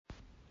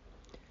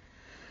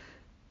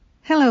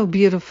Hello,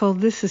 beautiful.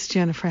 This is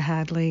Jennifer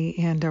Hadley,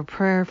 and our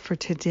prayer for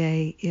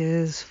today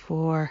is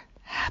for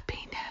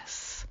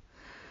happiness.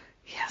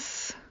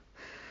 Yes.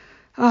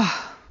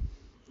 Oh,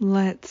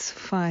 let's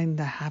find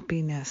the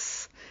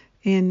happiness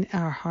in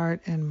our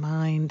heart and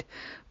mind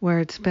where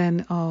it's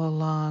been all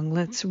along.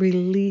 Let's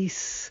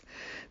release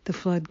the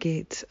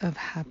floodgates of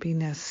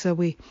happiness. So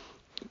we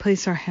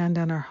place our hand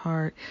on our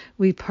heart.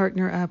 We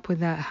partner up with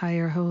that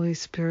higher Holy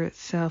Spirit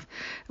self.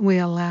 And we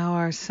allow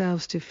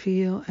ourselves to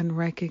feel and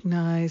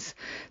recognize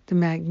the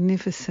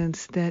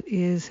magnificence that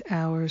is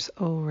ours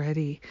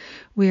already.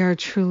 We are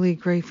truly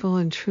grateful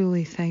and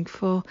truly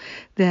thankful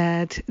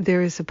that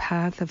there is a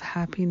path of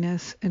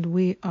happiness and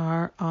we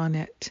are on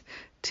it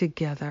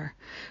together.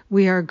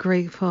 We are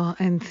grateful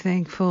and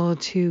thankful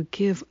to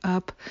give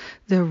up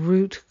the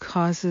root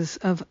causes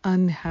of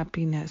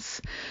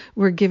unhappiness.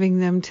 We're giving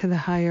them to the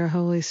higher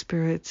Holy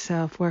Spirit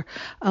self. We're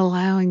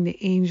allowing the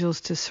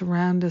angels to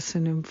surround us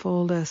and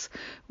enfold us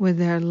with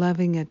their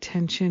loving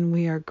attention.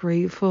 We are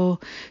grateful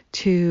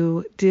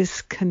to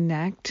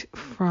disconnect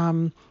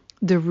from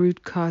the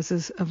root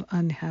causes of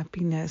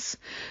unhappiness.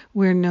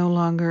 We're no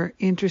longer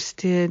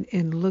interested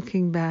in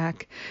looking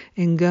back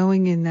and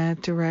going in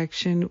that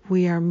direction.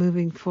 We are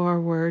moving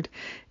forward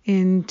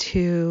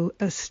into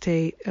a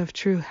state of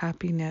true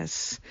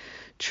happiness,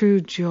 true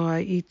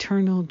joy,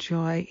 eternal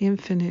joy,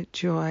 infinite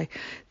joy.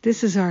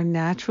 This is our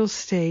natural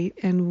state,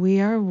 and we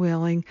are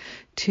willing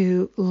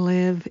to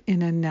live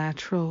in a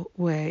natural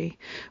way.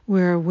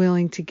 We're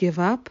willing to give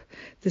up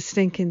the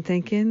stinking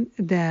thinking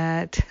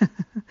that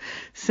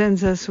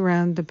sends us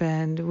around the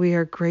bend. We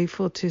are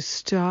grateful to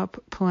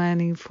stop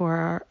planning for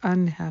our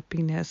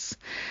unhappiness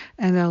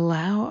and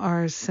allow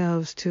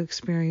ourselves to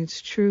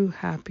experience true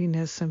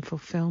happiness and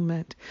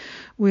fulfillment.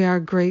 We are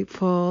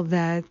grateful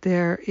that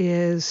there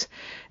is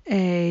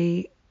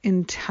an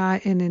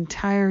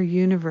entire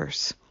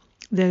universe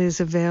that is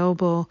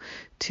available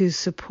to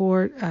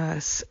support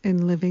us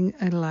in living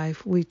a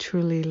life we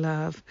truly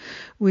love.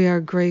 We are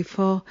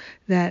grateful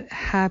that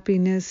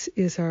happiness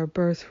is our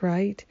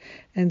birthright,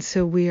 and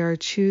so we are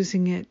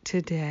choosing it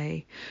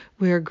today.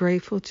 We are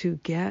grateful to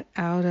get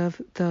out of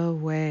the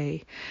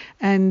way,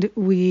 and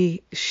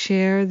we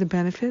share the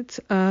benefits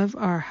of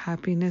our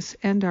happiness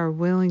and our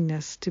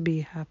willingness to be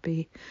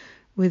happy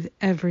with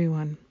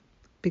everyone,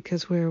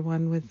 because we're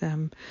one with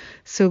them.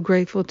 So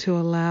grateful to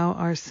allow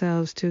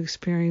ourselves to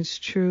experience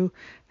true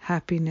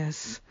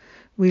happiness.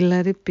 We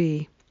let it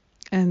be,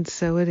 and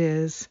so it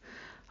is.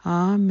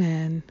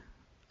 Amen.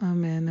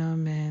 Amen.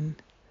 Amen.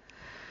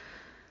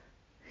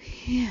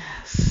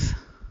 Yes.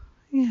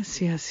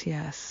 Yes, yes,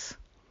 yes.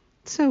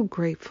 So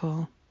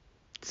grateful.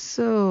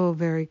 So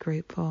very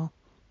grateful.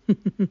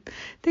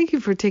 Thank you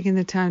for taking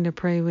the time to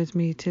pray with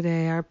me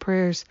today. Our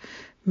prayers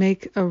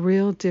make a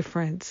real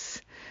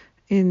difference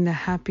in the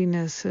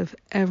happiness of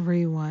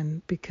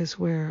everyone because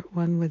we're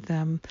one with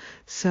them.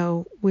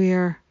 So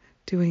we're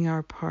doing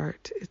our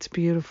part. It's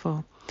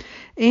beautiful.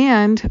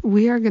 And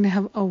we are going to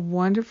have a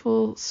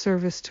wonderful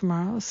service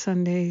tomorrow,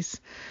 Sundays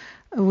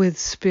with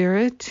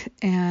Spirit,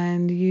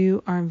 and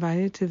you are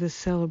invited to the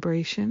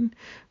celebration.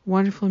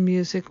 Wonderful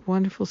music,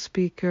 wonderful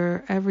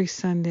speaker every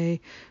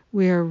Sunday.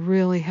 We are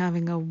really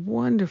having a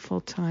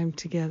wonderful time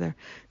together.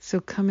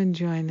 So come and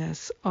join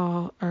us.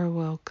 All are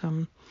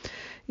welcome.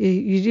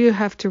 You do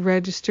have to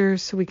register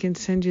so we can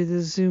send you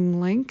the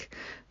Zoom link,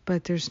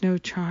 but there's no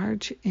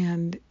charge,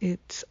 and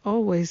it's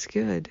always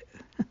good.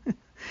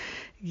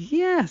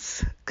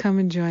 Yes, come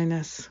and join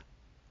us.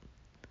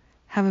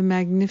 Have a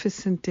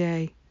magnificent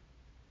day,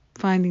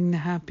 finding the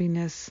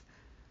happiness.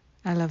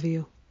 I love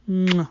you.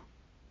 Mwah.